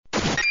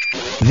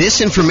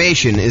This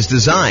information is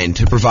designed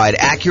to provide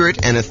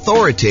accurate and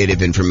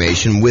authoritative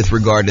information with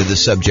regard to the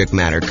subject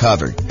matter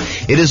covered.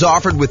 It is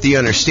offered with the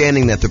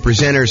understanding that the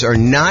presenters are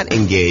not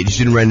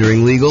engaged in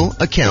rendering legal,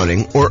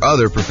 accounting, or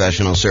other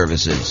professional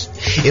services.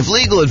 If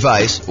legal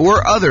advice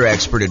or other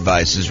expert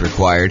advice is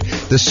required,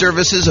 the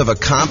services of a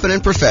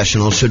competent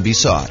professional should be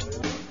sought.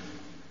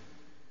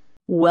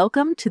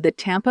 Welcome to the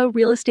Tampa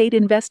Real Estate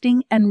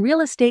Investing and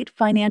Real Estate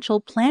Financial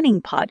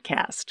Planning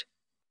Podcast.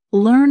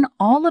 Learn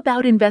all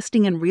about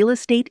investing in real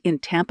estate in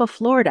Tampa,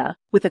 Florida,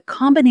 with a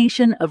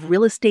combination of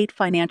real estate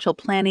financial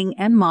planning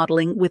and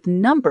modeling with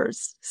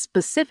numbers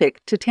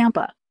specific to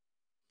Tampa.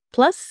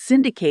 Plus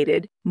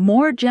syndicated,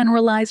 more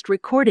generalized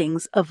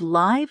recordings of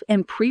live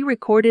and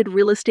pre-recorded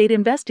real estate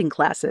investing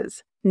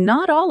classes,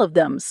 not all of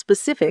them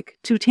specific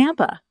to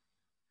Tampa.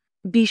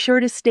 Be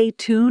sure to stay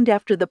tuned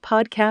after the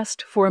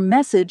podcast for a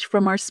message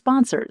from our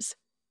sponsors.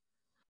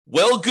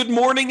 Well, good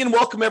morning and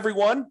welcome,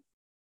 everyone.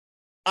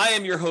 I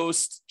am your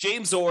host,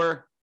 James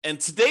Orr, and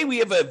today we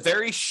have a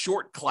very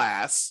short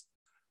class,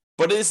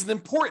 but it is an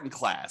important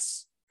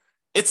class.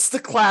 It's the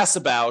class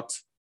about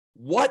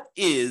what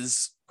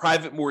is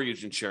private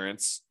mortgage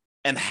insurance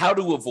and how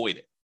to avoid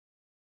it.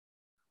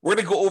 We're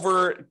going to go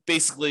over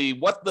basically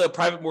what the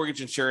private mortgage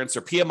insurance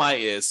or PMI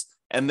is,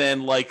 and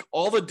then like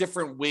all the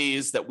different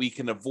ways that we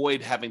can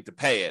avoid having to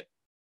pay it,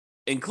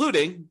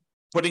 including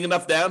putting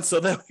enough down so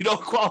that we don't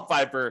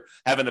qualify for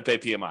having to pay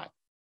PMI.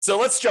 So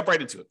let's jump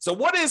right into it. So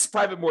what is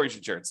private mortgage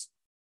insurance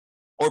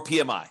or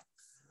PMI?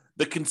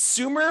 The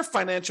Consumer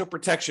Financial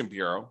Protection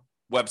Bureau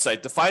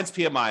website defines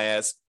PMI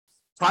as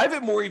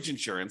private mortgage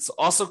insurance,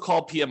 also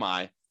called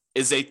PMI,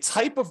 is a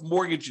type of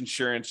mortgage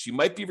insurance you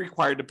might be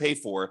required to pay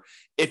for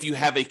if you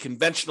have a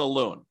conventional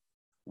loan.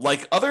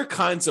 Like other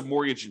kinds of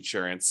mortgage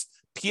insurance,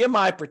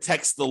 PMI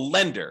protects the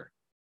lender,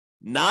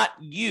 not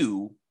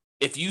you,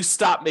 if you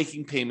stop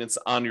making payments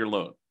on your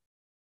loan.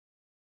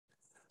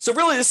 So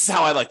really, this is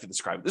how I like to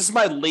describe it. This is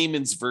my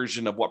layman's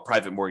version of what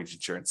private mortgage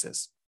insurance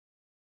is.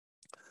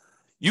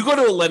 You go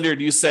to a lender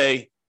and you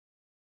say,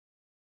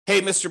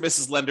 hey, Mr. and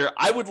Mrs. Lender,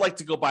 I would like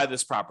to go buy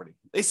this property.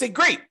 They say,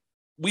 great,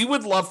 we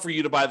would love for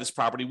you to buy this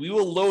property. We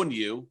will loan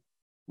you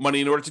money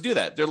in order to do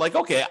that. They're like,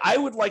 okay, I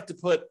would like to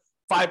put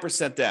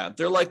 5% down.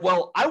 They're like,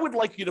 well, I would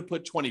like you to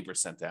put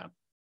 20% down.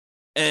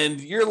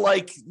 And you're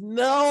like,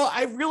 no,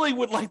 I really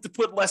would like to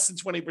put less than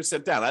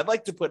 20% down. I'd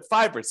like to put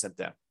 5%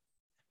 down.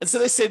 And so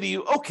they say to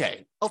you,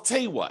 okay, I'll tell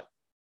you what,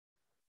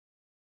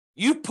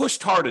 you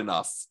pushed hard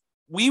enough.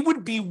 We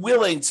would be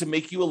willing to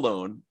make you a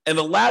loan and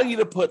allow you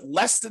to put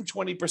less than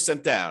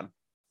 20% down.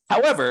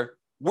 However,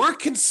 we're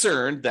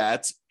concerned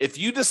that if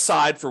you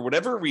decide for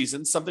whatever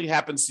reason, something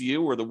happens to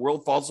you or the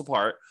world falls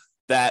apart,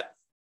 that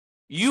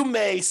you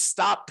may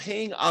stop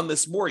paying on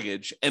this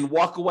mortgage and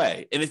walk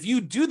away. And if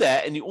you do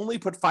that and you only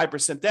put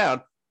 5%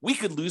 down, we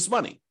could lose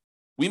money.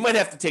 We might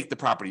have to take the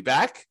property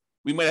back.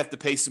 We might have to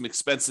pay some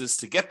expenses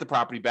to get the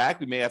property back.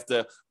 We may have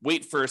to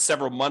wait for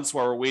several months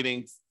while we're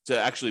waiting to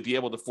actually be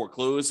able to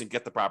foreclose and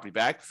get the property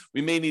back.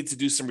 We may need to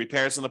do some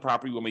repairs on the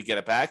property when we get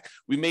it back.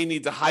 We may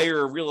need to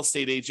hire a real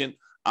estate agent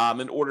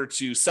in order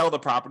to sell the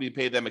property and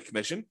pay them a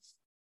commission.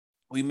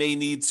 We may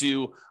need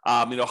to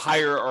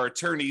hire our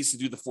attorneys to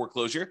do the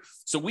foreclosure.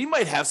 So we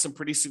might have some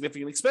pretty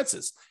significant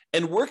expenses.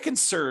 And we're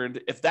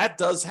concerned if that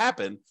does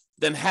happen,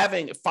 then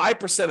having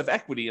 5% of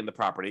equity in the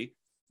property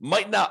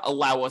might not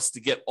allow us to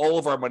get all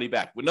of our money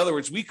back. In other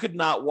words, we could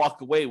not walk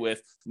away with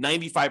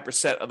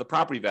 95% of the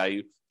property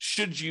value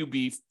should you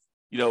be,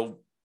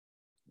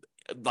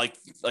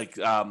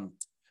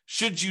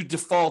 should you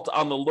default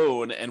on the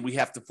loan and we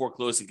have to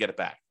foreclose and get it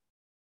back.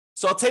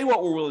 So I'll tell you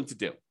what we're willing to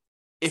do.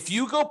 If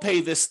you go pay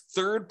this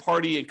third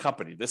party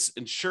company, this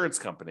insurance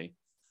company,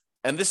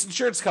 and this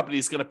insurance company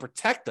is going to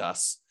protect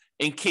us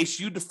in case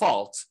you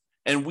default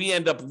and we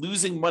end up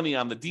losing money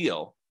on the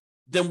deal,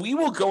 then we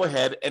will go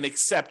ahead and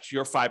accept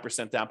your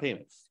 5% down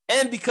payment.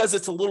 And because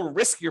it's a little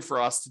riskier for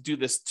us to do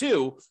this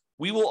too,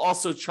 we will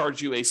also charge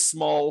you a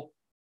small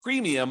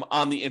premium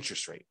on the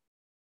interest rate.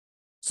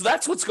 So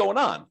that's what's going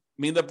on. I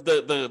mean,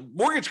 the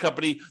mortgage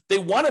company, they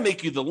want to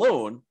make you the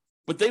loan,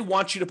 but they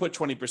want you to put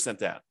 20%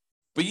 down.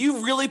 But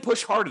you really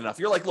push hard enough.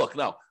 You're like, look,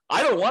 no,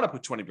 I don't want to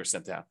put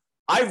 20% down.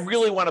 I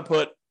really want to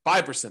put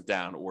 5%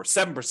 down or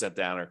 7%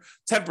 down or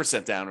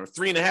 10% down or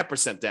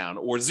 3.5% down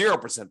or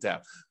 0% down.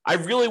 I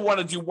really want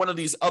to do one of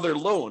these other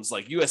loans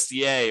like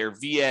USDA or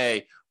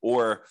VA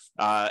or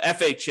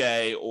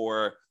FHA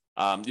or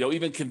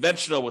even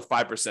conventional with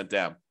 5%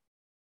 down.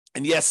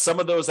 And yes, some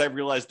of those I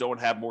realize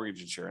don't have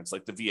mortgage insurance,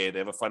 like the VA. They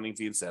have a funding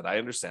fee instead. I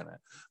understand that.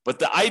 But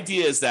the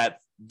idea is that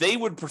they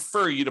would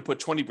prefer you to put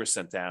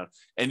 20% down.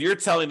 And you're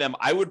telling them,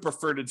 I would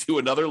prefer to do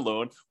another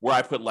loan where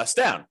I put less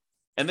down.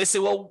 And they say,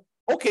 well,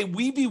 okay,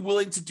 we'd be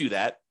willing to do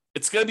that.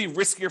 It's going to be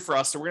riskier for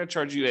us. So we're going to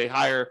charge you a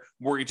higher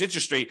mortgage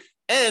interest rate.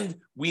 And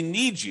we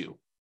need you.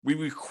 We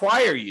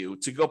require you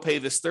to go pay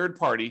this third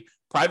party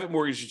private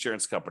mortgage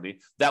insurance company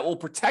that will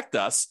protect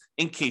us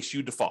in case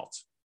you default.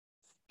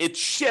 It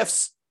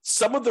shifts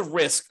some of the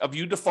risk of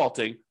you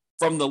defaulting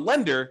from the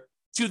lender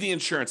to the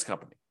insurance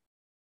company.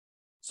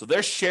 So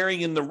they're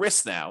sharing in the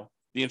risk now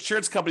the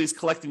insurance companies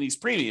collecting these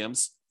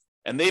premiums,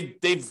 and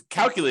they've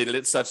calculated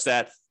it such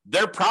that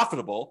they're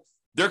profitable.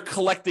 They're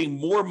collecting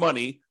more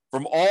money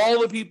from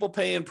all the people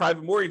paying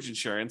private mortgage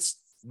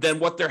insurance than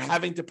what they're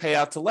having to pay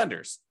out to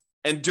lenders.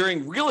 And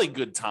during really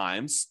good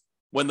times,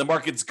 when the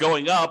market's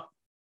going up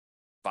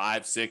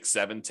 5, 6,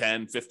 7,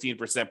 10,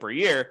 15% per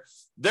year,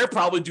 they're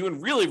probably doing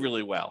really,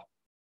 really well.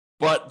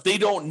 But they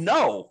don't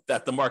know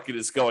that the market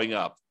is going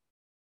up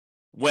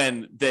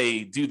when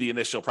they do the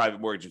initial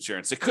private mortgage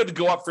insurance. It could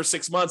go up for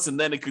 6 months and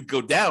then it could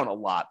go down a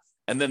lot.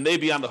 And then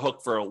they'd be on the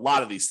hook for a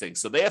lot of these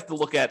things. So they have to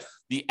look at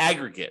the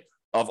aggregate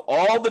of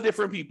all the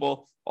different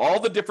people, all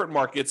the different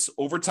markets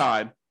over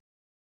time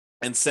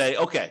and say,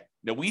 okay,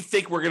 now we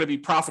think we're going to be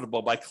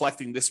profitable by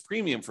collecting this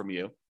premium from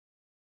you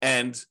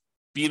and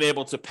being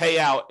able to pay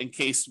out in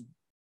case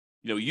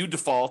you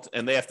default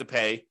and they have to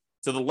pay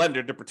to the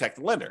lender to protect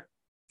the lender.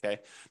 Okay.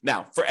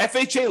 Now, for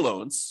FHA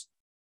loans,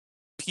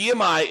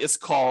 PMI is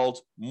called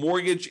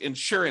mortgage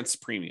insurance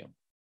premium.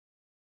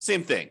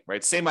 Same thing,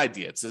 right? Same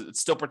idea. It's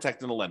still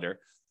protecting the lender.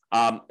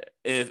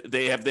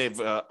 They have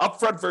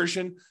upfront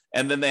version,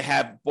 and then they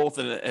have both,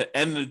 and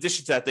in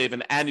addition to that, they have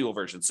an annual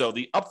version. So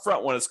the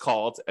upfront one is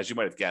called, as you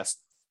might have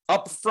guessed,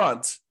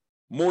 upfront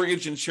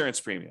mortgage insurance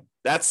premium.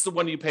 That's the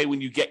one you pay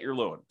when you get your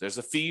loan. There's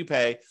a fee you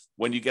pay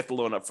when you get the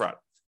loan upfront.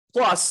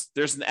 Plus,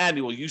 there's an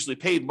annual, usually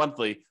paid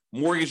monthly,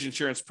 mortgage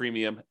insurance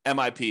premium,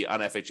 MIP, on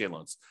FHA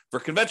loans. For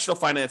conventional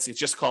financing, it's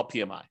just called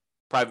PMI,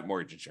 private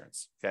mortgage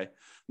insurance. Okay.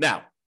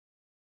 Now,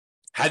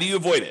 how do you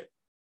avoid it?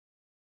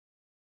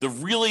 The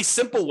really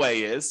simple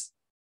way is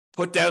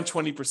put down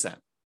 20%.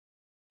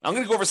 I'm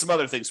going to go over some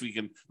other things we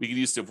can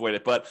use to avoid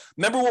it. But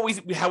remember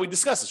how we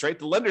discussed this, right?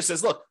 The lender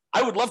says, look,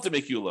 I would love to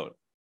make you a loan,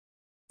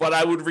 but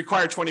I would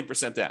require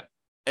 20% down.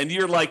 And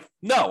you're like,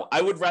 no,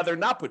 I would rather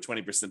not put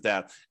 20%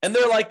 down. And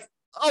they're like,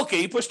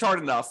 okay, you pushed hard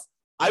enough.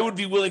 I would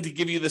be willing to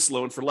give you this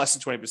loan for less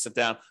than 20%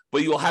 down,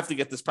 but you will have to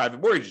get this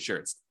private mortgage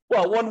insurance.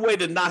 Well, one way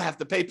to not have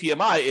to pay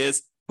PMI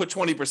is put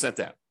 20%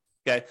 down.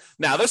 Okay.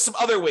 Now, there's some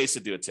other ways to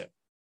do it too.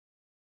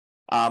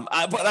 But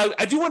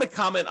I do want to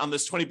comment on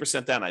this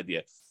 20% down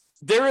idea.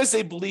 There is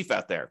a belief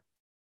out there,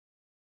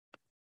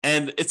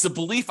 and it's a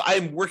belief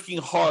I'm working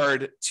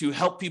hard to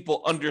help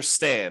people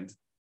understand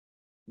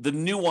the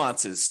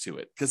nuances to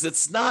it, because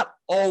it's not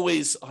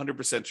always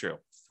 100% true.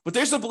 But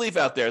there's a belief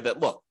out there that,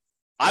 look,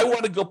 I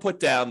want to go put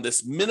down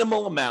this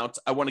minimal amount.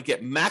 I want to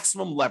get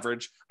maximum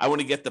leverage. I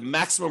want to get the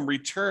maximum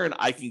return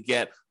I can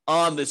get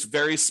on this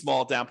very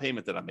small down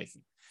payment that I'm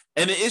making.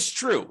 And it is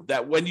true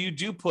that when you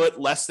do put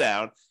less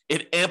down,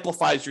 it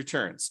amplifies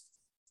returns.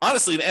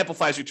 Honestly, it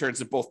amplifies returns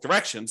in both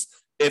directions.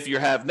 If you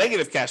have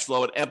negative cash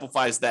flow, it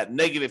amplifies that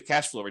negative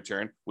cash flow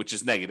return, which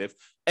is negative.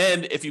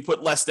 And if you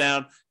put less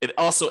down, it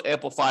also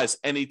amplifies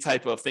any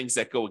type of things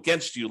that go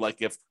against you.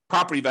 Like if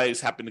property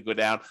values happen to go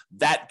down,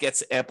 that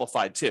gets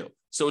amplified too.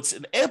 So it's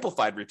an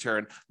amplified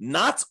return,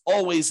 not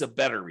always a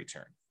better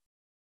return.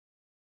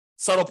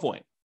 Subtle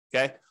point,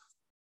 okay?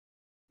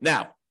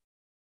 Now,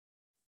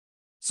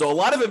 so a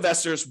lot of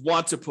investors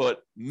want to put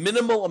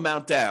minimal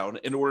amount down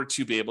in order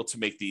to be able to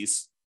make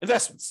these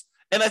investments.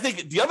 And I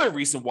think the other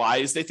reason why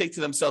is they think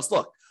to themselves,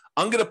 look,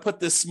 I'm going to put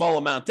this small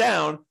amount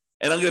down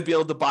and I'm going to be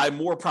able to buy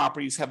more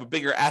properties, have a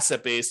bigger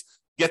asset base,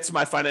 get to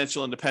my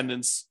financial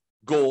independence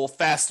goal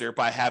faster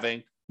by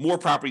having more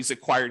properties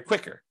acquired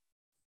quicker.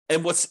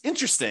 And what's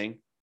interesting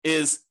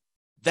is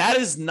that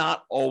is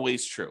not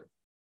always true.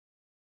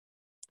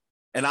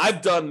 And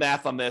I've done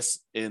math on this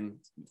in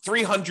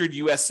 300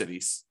 US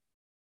cities.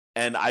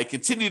 And I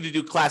continue to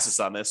do classes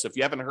on this. So if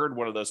you haven't heard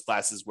one of those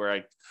classes where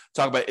I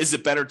talk about, is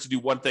it better to do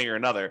one thing or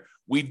another?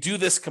 We do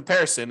this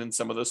comparison in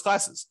some of those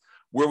classes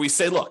where we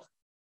say, look,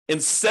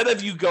 instead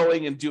of you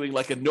going and doing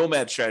like a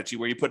nomad strategy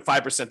where you put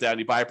 5% down,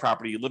 you buy a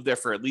property, you live there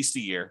for at least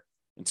a year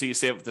until you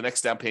save up the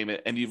next down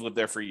payment and you've lived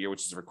there for a year,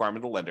 which is a requirement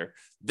of the lender.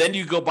 Then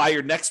you go buy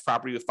your next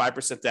property with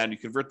 5% down, you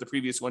convert the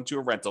previous one to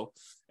a rental,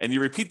 and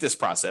you repeat this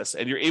process,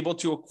 and you're able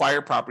to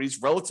acquire properties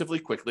relatively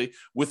quickly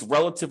with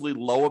relatively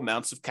low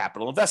amounts of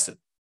capital invested,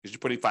 because you're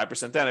putting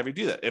 5% down every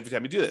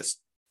time you do this.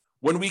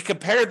 When we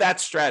compare that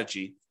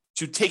strategy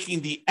to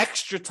taking the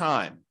extra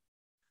time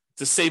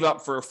to save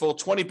up for a full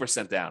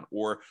 20% down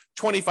or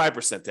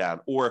 25% down,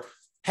 or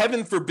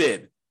heaven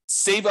forbid,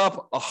 save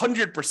up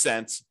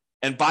 100%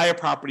 and buy a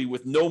property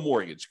with no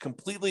mortgage,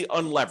 completely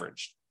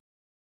unleveraged,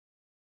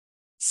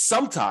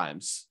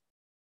 sometimes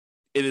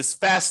it is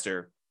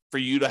faster for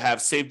you to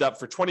have saved up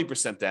for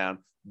 20% down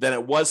than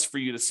it was for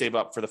you to save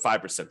up for the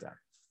 5% down.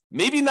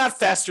 Maybe not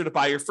faster to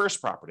buy your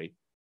first property,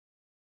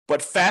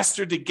 but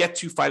faster to get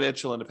to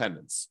financial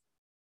independence.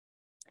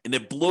 And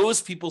it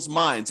blows people's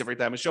minds every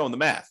time I show them the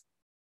math,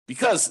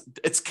 because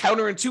it's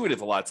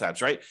counterintuitive a lot of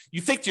times, right?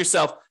 You think to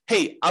yourself,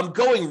 hey, I'm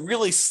going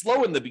really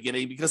slow in the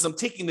beginning because I'm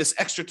taking this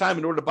extra time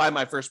in order to buy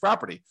my first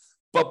property.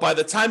 But by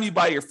the time you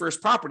buy your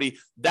first property,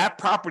 that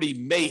property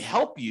may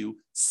help you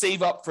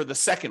save up for the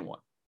second one.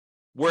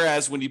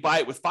 Whereas when you buy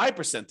it with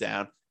 5%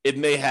 down, it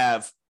may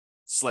have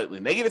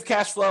slightly negative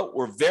cash flow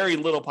or very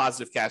little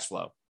positive cash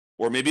flow,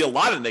 or maybe a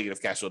lot of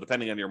negative cash flow,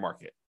 depending on your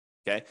market.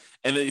 Okay.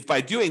 And if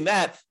by doing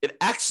that, it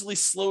actually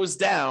slows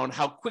down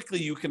how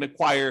quickly you can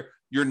acquire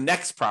your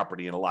next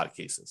property in a lot of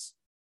cases.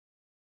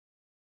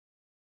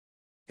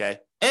 Okay.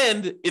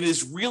 And it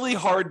is really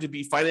hard to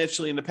be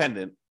financially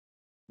independent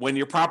when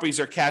your properties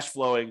are cash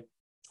flowing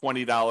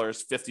 $20,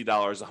 $50,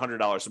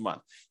 $100 a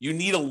month. You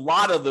need a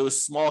lot of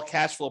those small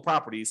cash flow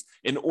properties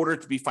in order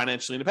to be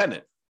financially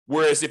independent.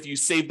 Whereas if you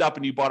saved up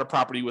and you bought a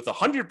property with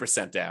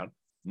 100% down,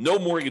 no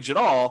mortgage at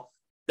all,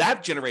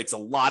 that generates a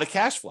lot of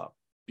cash flow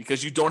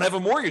because you don't have a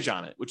mortgage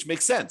on it, which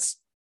makes sense.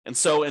 And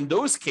so in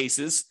those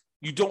cases,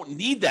 you don't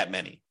need that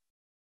many.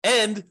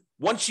 And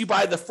once you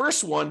buy the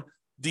first one,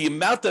 the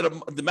amount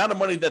of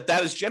money that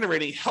is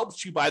generating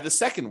helps you buy the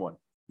second one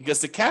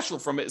because the cash flow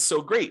from it is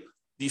so great.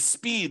 The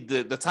speed,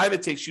 the time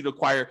it takes you to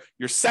acquire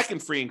your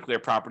second free and clear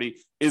property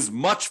is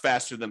much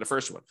faster than the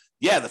first one.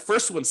 Yeah, the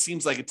first one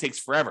seems like it takes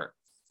forever.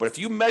 But if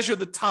you measure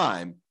the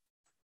time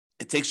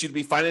it takes you to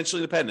be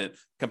financially independent,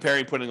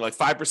 comparing putting like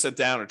 5%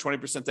 down or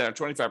 20% down or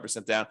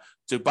 25% down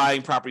to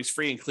buying properties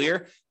free and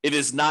clear, it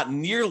is not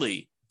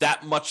nearly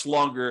that much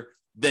longer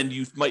than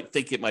you might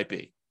think it might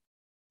be.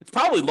 It's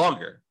probably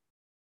longer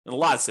in a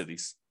lot of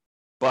cities,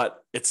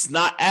 but it's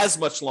not as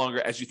much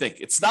longer as you think.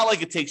 It's not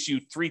like it takes you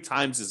 3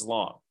 times as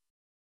long.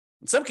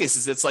 In some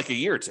cases, it's like a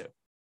year or two.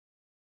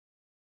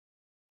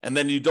 And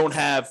then you don't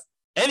have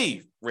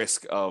any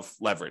risk of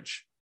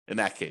leverage in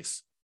that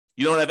case.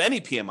 You don't have any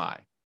PMI.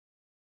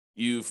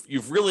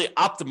 You've really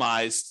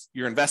optimized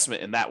your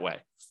investment in that way.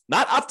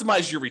 Not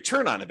optimize your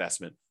return on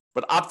investment,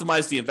 but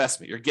optimize the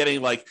investment. You're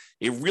getting like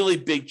a really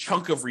big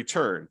chunk of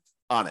return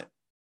on it.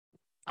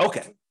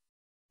 Okay.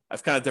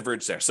 I've kind of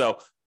diverged there. So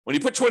when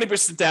you put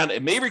 20% down,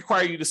 it may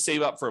require you to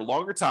save up for a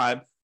longer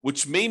time,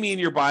 which may mean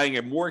you're buying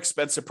a more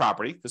expensive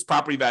property because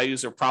property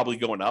values are probably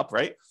going up,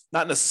 right?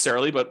 Not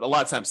necessarily, but a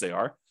lot of times they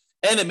are.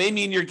 And it may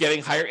mean you're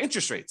getting higher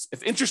interest rates.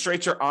 If interest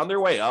rates are on their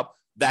way up,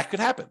 that could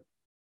happen.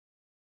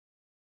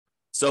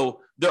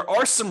 So there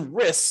are some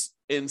risks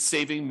in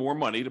saving more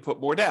money to put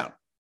more down.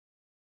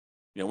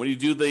 You know, when you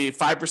do the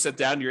 5%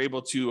 down, you're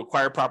able to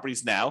acquire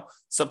properties now.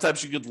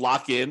 Sometimes you could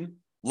lock in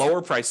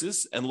lower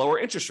prices and lower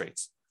interest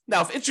rates.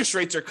 Now, if interest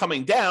rates are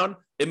coming down,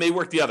 it may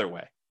work the other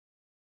way.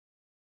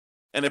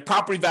 And if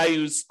property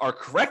values are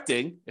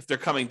correcting, if they're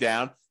coming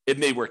down, it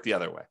may work the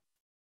other way.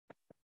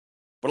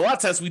 But a lot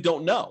of times we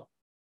don't know.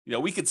 You know,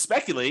 we could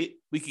speculate,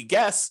 we could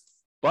guess,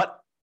 but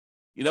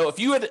you know, if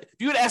you had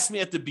asked me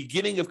at the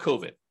beginning of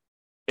COVID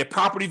if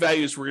property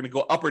values were going to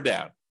go up or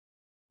down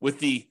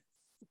with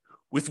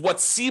what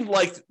seemed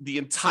like the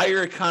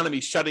entire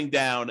economy shutting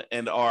down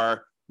and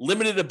our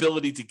limited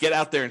ability to get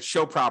out there and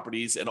show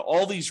properties and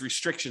all these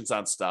restrictions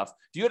on stuff,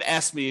 if you had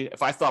asked me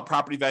if I thought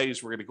property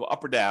values were going to go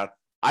up or down,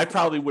 I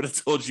probably would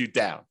have told you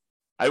down.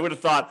 I would have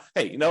thought,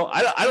 hey, you know,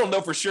 I don't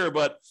know for sure,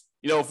 but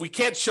you know, if we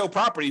can't show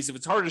properties, if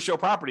it's harder to show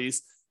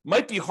properties, it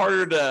might be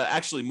harder to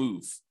actually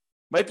move.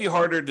 Might be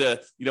harder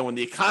to, you know, when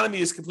the economy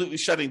is completely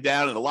shutting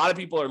down and a lot of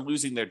people are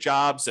losing their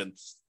jobs and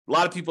a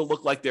lot of people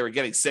look like they were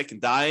getting sick and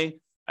dying.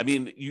 I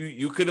mean,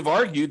 you could have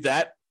argued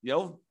that, you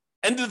know,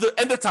 end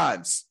of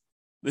times,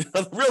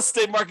 the real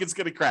estate market's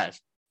going to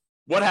crash.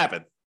 What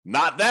happened?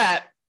 Not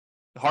that.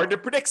 Hard to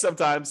predict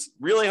sometimes.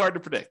 Really hard to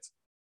predict.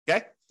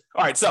 Okay.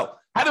 All right. So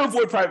how to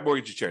avoid private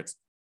mortgage insurance?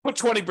 Put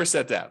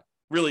 20% down.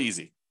 Really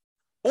easy.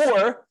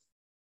 Or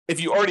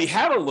if you already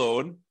have a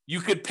loan, you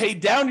could pay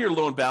down your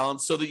loan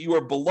balance so that you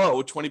are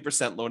below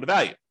 20% loan to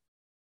value.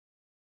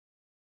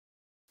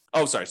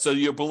 Oh, sorry. So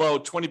you're below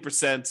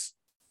 20%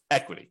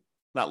 equity,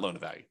 not loan to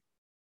value.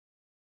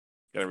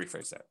 Got to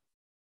rephrase that.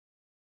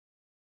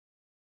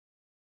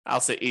 I'll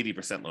say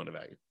 80% loan to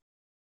value.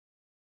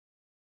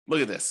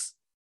 Look at this.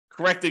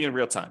 Correcting in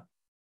real time.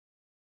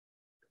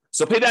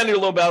 So pay down your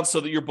loan balance so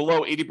that you're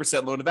below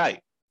 80% loan to value.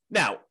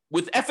 Now,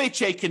 with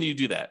FHA, can you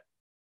do that?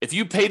 If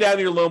you pay down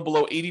your loan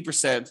below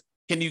 80%,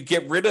 can you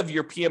get rid of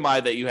your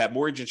PMI that you have,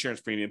 mortgage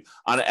insurance premium,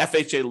 on an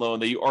FHA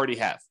loan that you already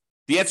have?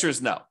 The answer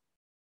is no.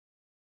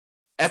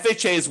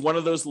 FHA is one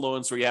of those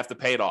loans where you have to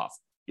pay it off.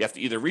 You have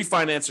to either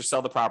refinance or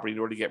sell the property in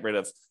order to get rid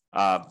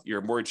of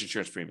your mortgage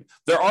insurance premium.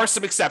 There are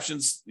some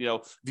exceptions. You know,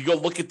 if you go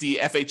look at the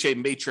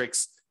FHA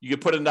matrix, you can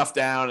put enough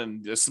down,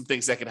 and there's some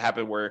things that can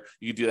happen where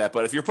you can do that.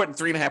 But if you're putting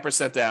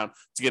 3.5% down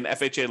to get an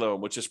FHA loan,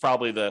 which is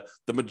probably the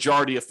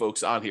majority of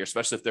folks on here,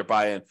 especially if they're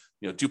buying,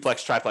 you know,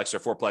 duplex, triplex, or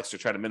fourplex, they're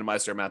trying to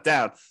minimize their amount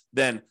down,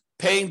 then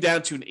paying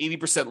down to an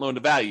 80% loan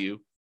to value,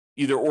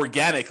 either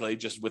organically,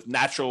 just with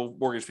natural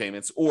mortgage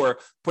payments, or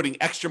putting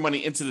extra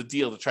money into the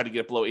deal to try to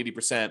get below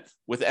 80%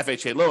 with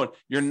FHA loan,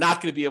 you're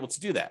not going to be able to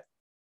do that.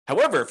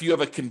 However, if you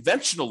have a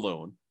conventional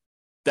loan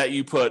that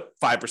you put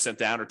 5%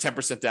 down or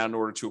 10% down in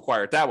order to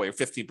acquire it that way, or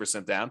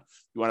 15% down,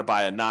 you want to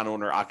buy a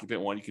non-owner occupant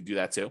one, you could do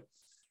that too.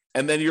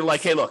 And then you're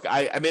like, hey, look,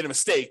 I made a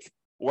mistake,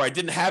 or I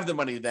didn't have the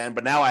money then,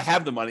 but now I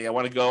have the money. I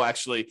want to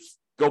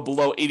go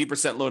below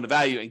 80% loan to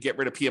value and get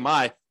rid of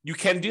PMI. You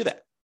can do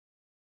that.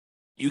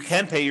 You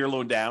can pay your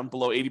loan down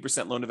below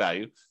 80% loan to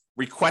value,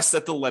 request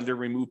that the lender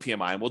remove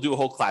PMI, and we'll do a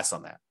whole class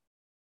on that.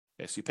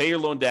 Okay, so you pay your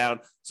loan down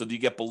so that you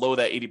get below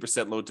that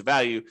 80% loan to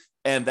value,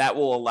 and that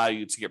will allow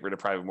you to get rid of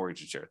private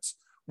mortgage insurance.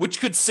 which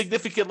could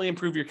significantly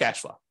improve your cash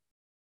flow.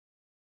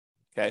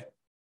 Okay.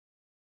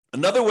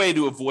 Another way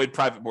to avoid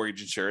private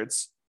mortgage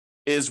insurance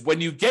is when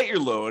you get your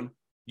loan,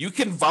 you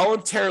can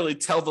voluntarily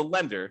tell the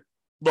lender,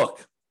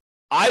 look,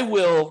 I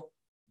will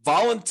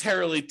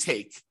voluntarily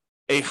take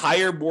a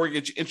higher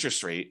mortgage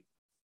interest rate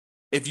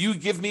if you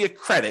give me a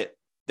credit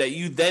that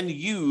you then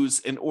use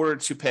in order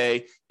to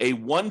pay a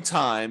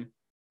one-time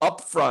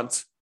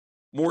upfront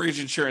mortgage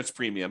insurance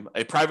premium,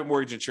 a private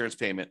mortgage insurance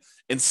payment,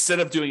 instead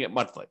of doing it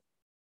monthly.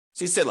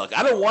 So you say, look,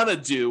 I don't want to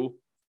do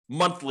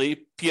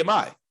monthly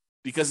PMI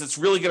because it's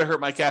really going to hurt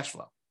my cash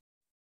flow.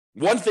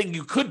 One thing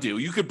you could do,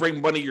 you could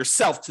bring money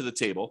yourself to the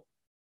table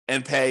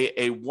and pay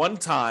a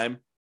one-time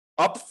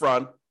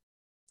upfront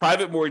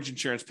private mortgage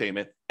insurance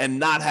payment and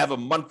not have a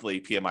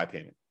monthly PMI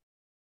payment.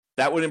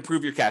 That would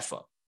improve your cash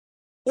flow.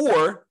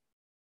 Or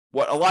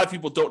what a lot of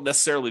people don't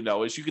necessarily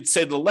know is you could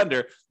say to the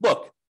lender,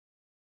 look,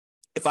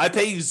 if I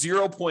pay you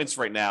 0 points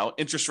right now,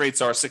 interest rates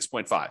are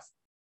 6.5.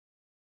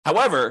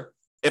 However,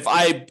 if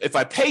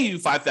I pay you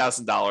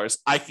 $5,000,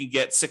 I can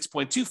get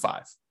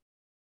 6.25.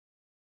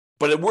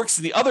 But it works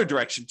in the other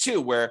direction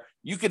too, where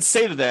you could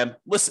say to them,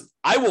 listen,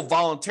 I will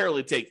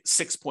voluntarily take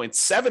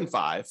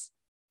 6.75.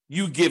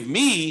 You give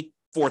me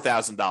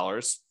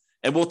 $4,000,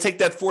 and we'll take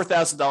that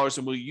 $4,000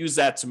 and we'll use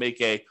that to make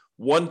a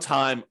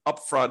one-time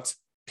upfront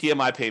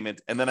PMI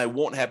payment, and then I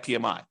won't have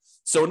PMI.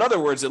 So in other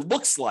words, it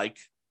looks like,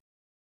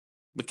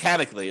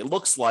 mechanically, it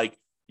looks like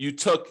you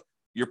took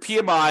your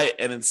PMI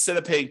and instead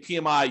of paying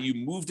PMI, you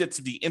moved it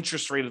to the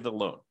interest rate of the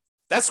loan.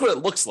 That's what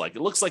it looks like.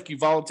 It looks like you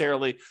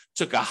voluntarily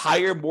took a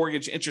higher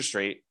mortgage interest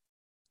rate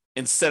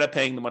instead of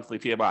paying the monthly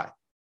PMI.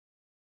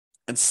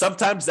 And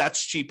sometimes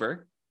that's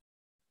cheaper.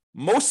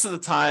 Most of the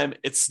time,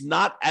 it's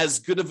not as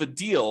good of a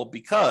deal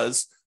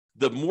because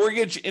the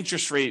mortgage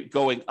interest rate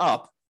going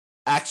up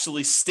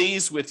actually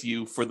stays with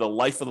you for the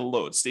life of the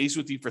loan, stays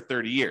with you for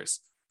 30 years.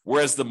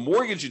 Whereas the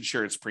mortgage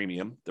insurance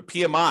premium, the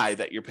PMI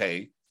that you're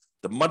paying,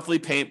 the monthly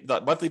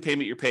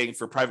payment you're paying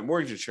for private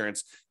mortgage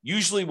insurance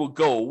usually will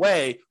go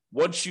away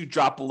once you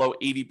drop below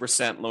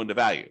 80% loan to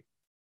value.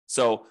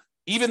 So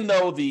even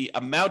though the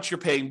amount you're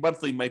paying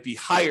monthly might be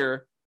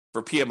higher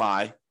for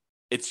PMI,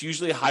 it's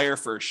usually higher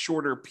for a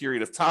shorter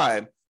period of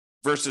time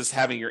versus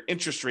having your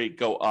interest rate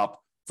go up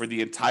for the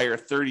entire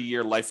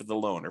 30-year life of the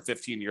loan or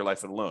 15-year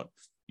life of the loan.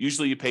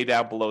 Usually you pay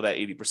down below that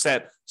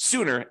 80%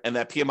 sooner, and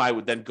that PMI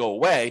would then go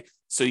away.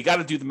 So you got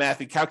to do the math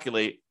and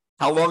calculate,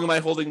 how long am I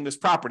holding this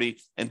property,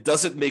 and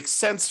does it make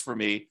sense for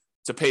me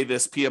to pay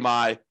this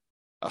PMI,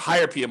 a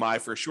higher PMI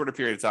for a shorter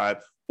period of time,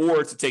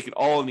 or to take it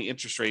all in the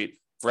interest rate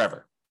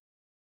forever?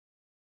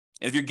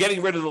 And if you're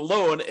getting rid of the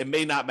loan, it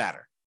may not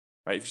matter,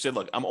 right? If you said,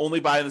 look, I'm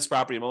only buying this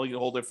property, I'm only going to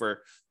hold it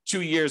for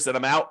 2 years, then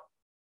I'm out,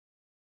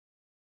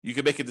 you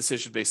can make a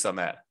decision based on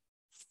that.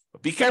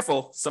 But be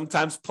careful.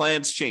 Sometimes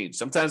plans change.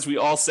 Sometimes we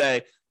all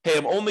say, hey,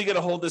 I'm only going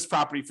to hold this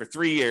property for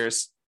 3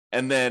 years.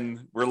 And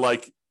then we're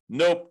like,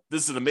 nope,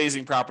 this is an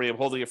amazing property. I'm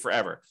holding it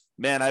forever.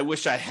 Man, I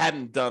wish I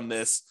hadn't done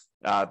this,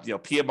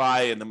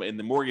 PMI and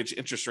the mortgage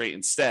interest rate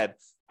instead.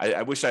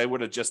 I wish I would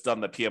have just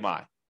done the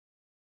PMI.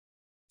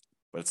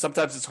 But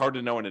sometimes it's hard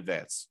to know in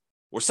advance.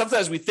 Or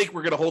sometimes we think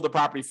we're going to hold the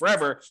property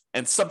forever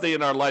and something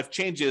in our life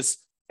changes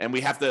and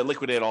we have to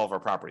liquidate all of our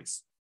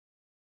properties.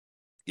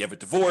 You have a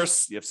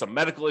divorce, you have some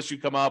medical issue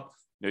come up,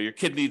 your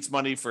kid needs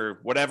money for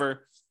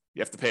whatever,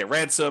 you have to pay a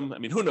ransom. I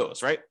mean, who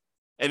knows, right?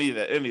 Any of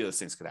those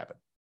things could happen.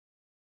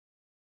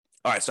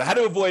 All right, so how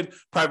to avoid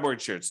private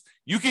mortgage insurance?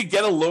 You could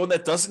get a loan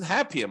that doesn't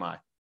have PMI.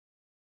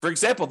 For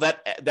example,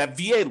 that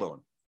VA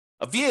loan.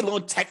 A VA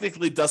loan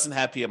technically doesn't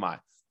have PMI.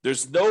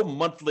 There's no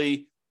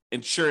monthly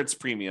insurance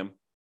premium,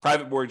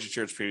 private mortgage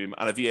insurance premium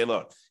on a VA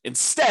loan.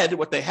 Instead,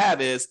 what they have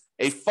is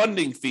a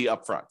funding fee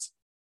upfront.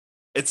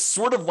 It's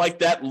sort of like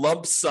that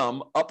lump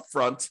sum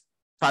upfront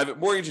private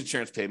mortgage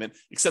insurance payment,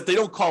 except they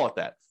don't call it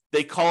that.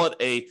 They call it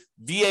a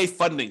VA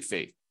funding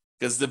fee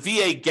because the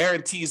VA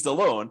guarantees the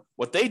loan.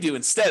 What they do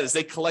instead is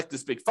they collect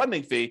this big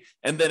funding fee,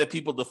 and then if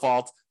people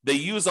default, they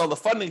use all the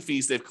funding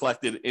fees they've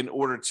collected in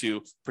order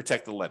to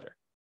protect the lender.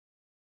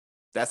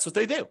 That's what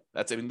they do.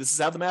 This is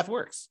how the math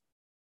works.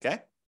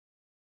 Okay?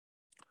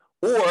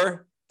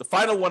 Or the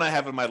final one I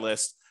have on my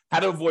list,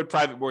 how to avoid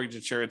private mortgage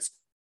insurance,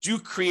 do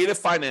creative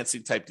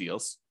financing type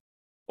deals.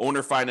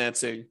 Owner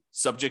financing,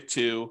 subject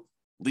to,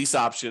 lease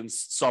options,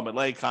 installment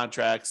loan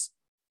contracts,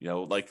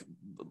 like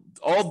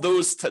all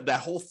those, that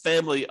whole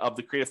family of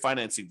the creative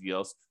financing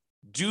deals,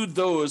 do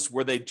those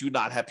where they do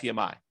not have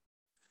PMI.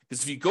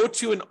 Because if you go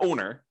to an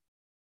owner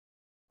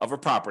of a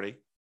property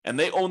and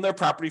they own their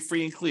property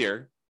free and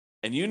clear,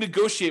 and you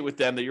negotiate with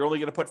them that you're only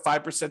going to put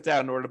 5%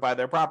 down in order to buy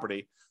their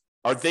property,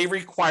 are they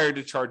required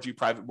to charge you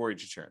private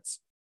mortgage insurance?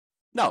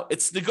 No,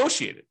 it's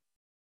negotiated.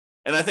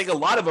 And I think a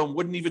lot of them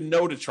wouldn't even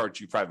know to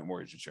charge you private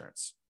mortgage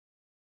insurance.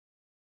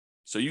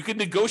 So you can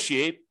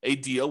negotiate a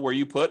deal where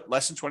you put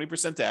less than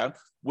 20% down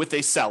with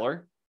a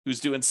seller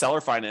who's doing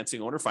seller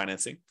financing, owner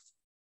financing,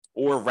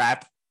 or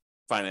wrap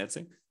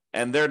financing,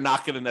 and they're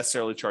not going to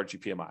necessarily charge you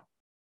PMI.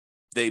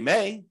 They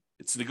may,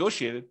 it's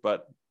negotiated,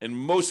 but in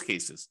most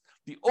cases,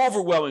 the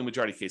overwhelming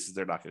majority of cases,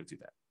 they're not going to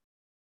do that.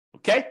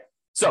 Okay?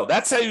 So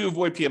that's how you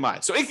avoid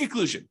PMI. So in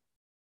conclusion,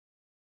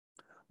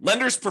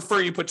 lenders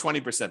prefer you put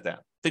 20% down.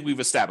 I think we've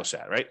established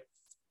that, right?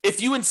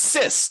 If you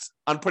insist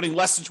on putting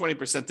less than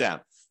 20%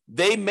 down,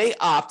 they may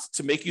opt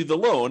to make you the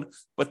loan,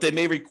 but they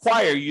may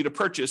require you to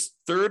purchase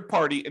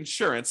third-party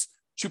insurance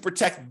to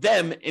protect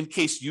them in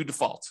case you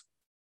default.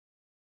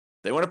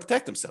 They want to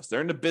protect themselves.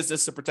 They're in the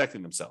business of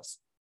protecting themselves.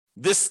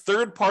 This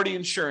third-party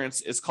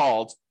insurance is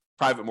called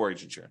private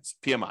mortgage insurance,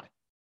 PMI.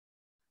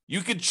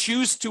 You could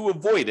choose to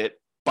avoid it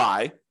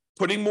by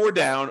putting more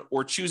down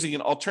or choosing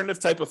an alternative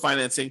type of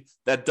financing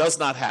that does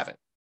not have it.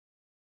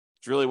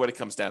 It's really what it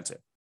comes down to.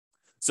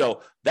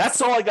 So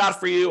that's all I got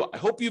for you. I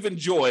hope you've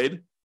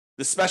enjoyed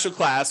this special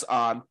class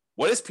on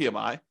what is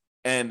PMI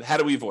and how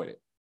do we avoid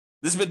it.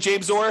 This has been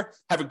James Orr.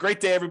 Have a great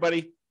day,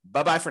 everybody.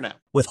 Bye-bye for now.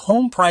 With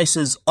home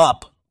prices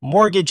up,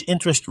 mortgage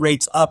interest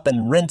rates up,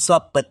 and rents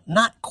up, but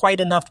not quite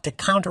enough to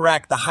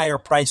counteract the higher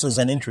prices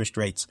and interest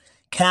rates,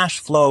 cash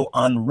flow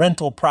on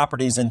rental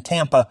properties in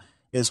Tampa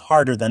is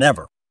harder than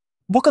ever.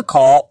 Book a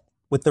call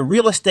with the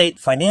Real Estate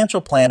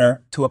Financial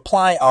Planner to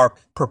apply our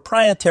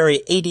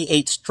proprietary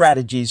 88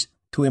 strategies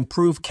to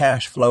improve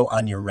cash flow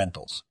on your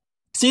rentals.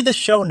 See the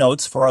show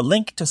notes for a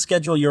link to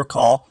schedule your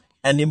call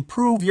and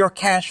improve your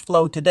cash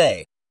flow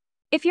today.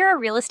 If you're a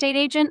real estate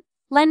agent,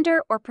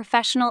 lender, or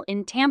professional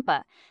in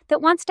Tampa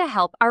that wants to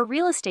help our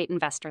real estate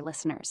investor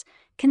listeners,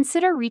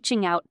 consider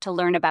reaching out to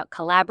learn about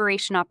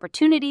collaboration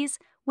opportunities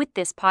with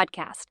this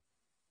podcast.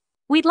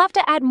 We'd love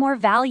to add more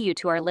value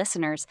to our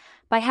listeners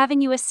by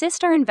having you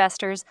assist our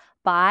investors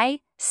buy,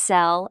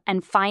 sell,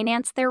 and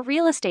finance their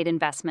real estate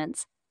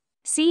investments.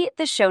 See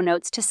the show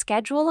notes to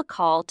schedule a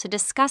call to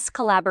discuss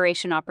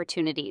collaboration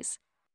opportunities.